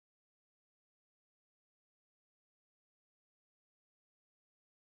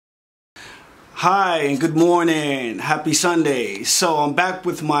Hi and good morning. Happy Sunday. So I'm back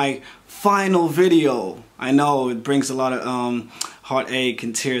with my final video. I know it brings a lot of heartache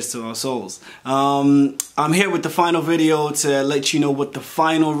and tears to our souls. I'm here with the final video to let you know what the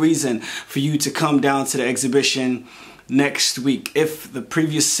final reason for you to come down to the exhibition next week. If the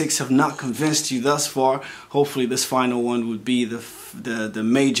previous 6 have not convinced you thus far, hopefully this final one would be the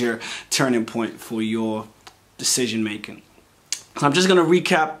major turning point for your decision making. So I'm just going to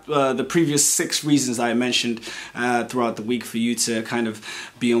recap the previous 6 reasons I mentioned throughout the week for you to kind of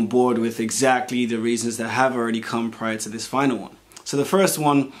be on board with exactly the reasons that have already come prior to this final one. So the first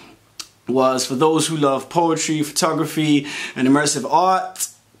one was for those who love poetry, photography, and immersive art.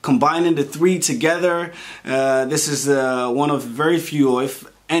 Combining the 3 together, this is one of very few, if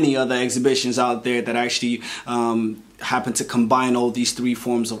any, other exhibitions out there that actually happen to combine all these 3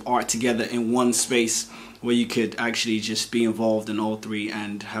 forms of art together in one space, where you could actually just be involved in all 3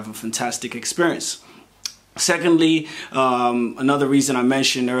 and have a fantastic experience. Secondly, another reason I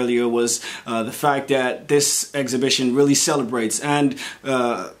mentioned earlier was the fact that this exhibition really celebrates and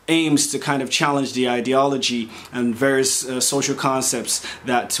aims to kind of challenge the ideology and various social concepts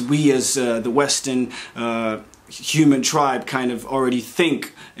that we as the Western human tribe kind of already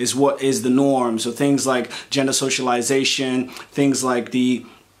think is what is the norm. So things like gender socialization, things like the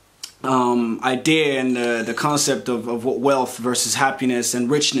idea and the concept of what wealth versus happiness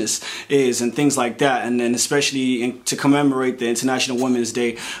and richness is, and things like that. And then especially to commemorate the International Women's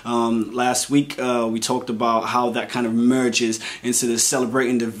Day last week, we talked about how that kind of merges into the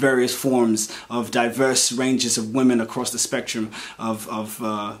celebrating the various forms of diverse ranges of women across the spectrum of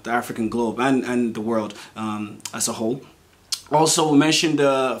the African globe and the world as a whole. Also, we mentioned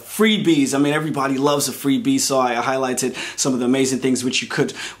freebies. I mean, everybody loves a freebie, so I highlighted some of the amazing things which you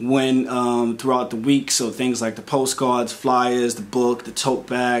could win throughout the week. So things like the postcards, flyers, the book, the tote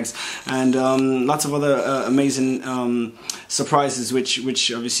bags, and lots of other amazing surprises which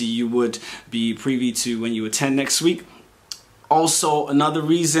obviously you would be privy to when you attend next week. Also, another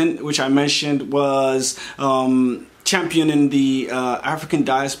reason which I mentioned was championing the African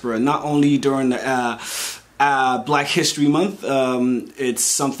diaspora, not only during the Black History Month. It's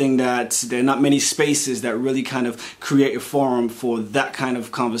something that there are not many spaces that really kind of create a forum for that kind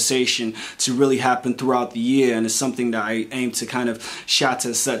of conversation to really happen throughout the year, and it's something that I aim to kind of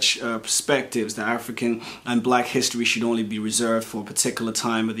shatter such perspectives that African and Black history should only be reserved for a particular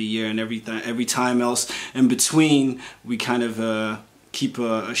time of the year, and every time else in between we kind of keep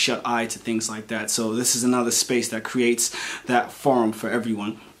a shut eye to things like that. So this is another space that creates that forum for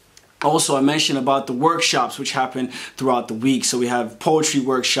everyone. Also, I mentioned about the workshops which happen throughout the week. So we have poetry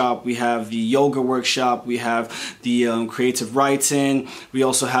workshop, we have the yoga workshop, we have the creative writing. We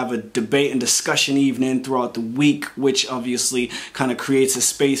also have a debate and discussion evening throughout the week, which obviously kind of creates a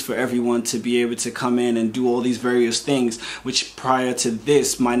space for everyone to be able to come in and do all these various things, which prior to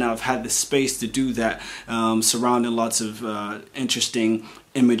this might not have had the space to do that, surrounding lots of interesting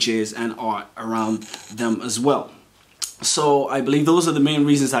images and art around them as well. So I believe those are the main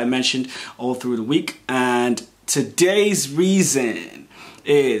reasons I mentioned all through the week. And today's reason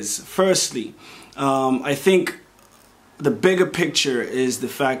is, firstly, I think the bigger picture is the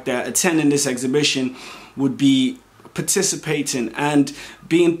fact that attending this exhibition would be participating and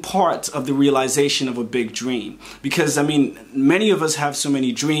being part of the realization of a big dream. Because, I mean, many of us have so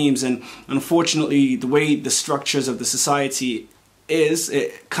many dreams, and unfortunately the way the structures of the society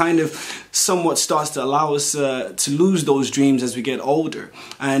it kind of somewhat starts to allow us to lose those dreams as we get older.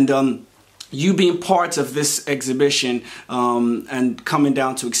 And you being part of this exhibition and coming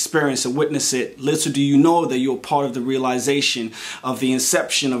down to experience and witness it, little do you know that you're part of the realization of the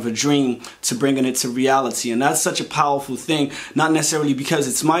inception of a dream to bringing it to reality. And that's such a powerful thing, not necessarily because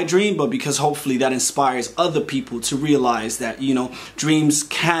it's my dream, but because hopefully that inspires other people to realize that, you know, dreams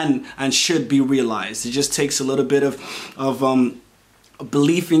can and should be realized. It just takes a little bit of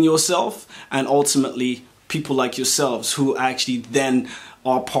belief in yourself, and ultimately people like yourselves who actually then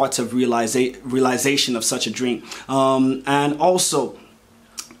are part of realization of such a dream. And also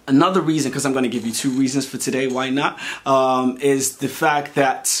another reason, because I'm going to give you 2 reasons for today, why not, is the fact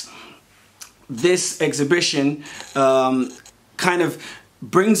that this exhibition kind of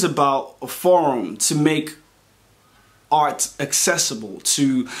brings about a forum to make art accessible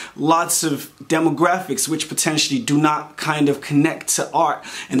to lots of demographics which potentially do not kind of connect to art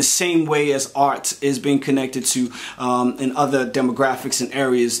in the same way as art is being connected to in other demographics and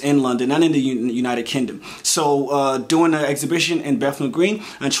areas in London and in the United Kingdom. So doing an exhibition in Bethnal Green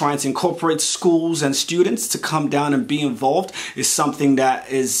and trying to incorporate schools and students to come down and be involved is something that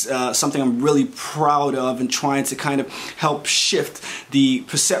is something I'm really proud of, and trying to kind of help shift the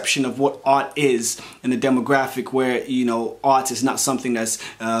perception of what art is in the demographic where, you know, art is not something that's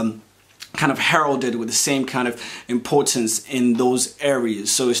kind of heralded with the same kind of importance in those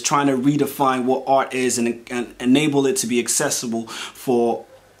areas. So it's trying to redefine what art is and enable it to be accessible for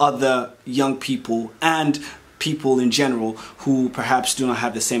other young people and people in general who perhaps do not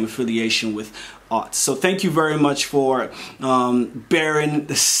have the same affiliation with art. So thank you very much for bearing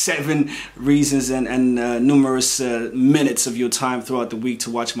the 7 reasons and numerous minutes of your time throughout the week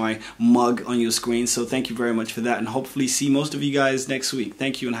to watch my mug on your screen. So thank you very much for that, and hopefully see most of you guys next week.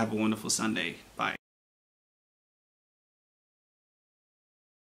 Thank you and have a wonderful Sunday. Bye.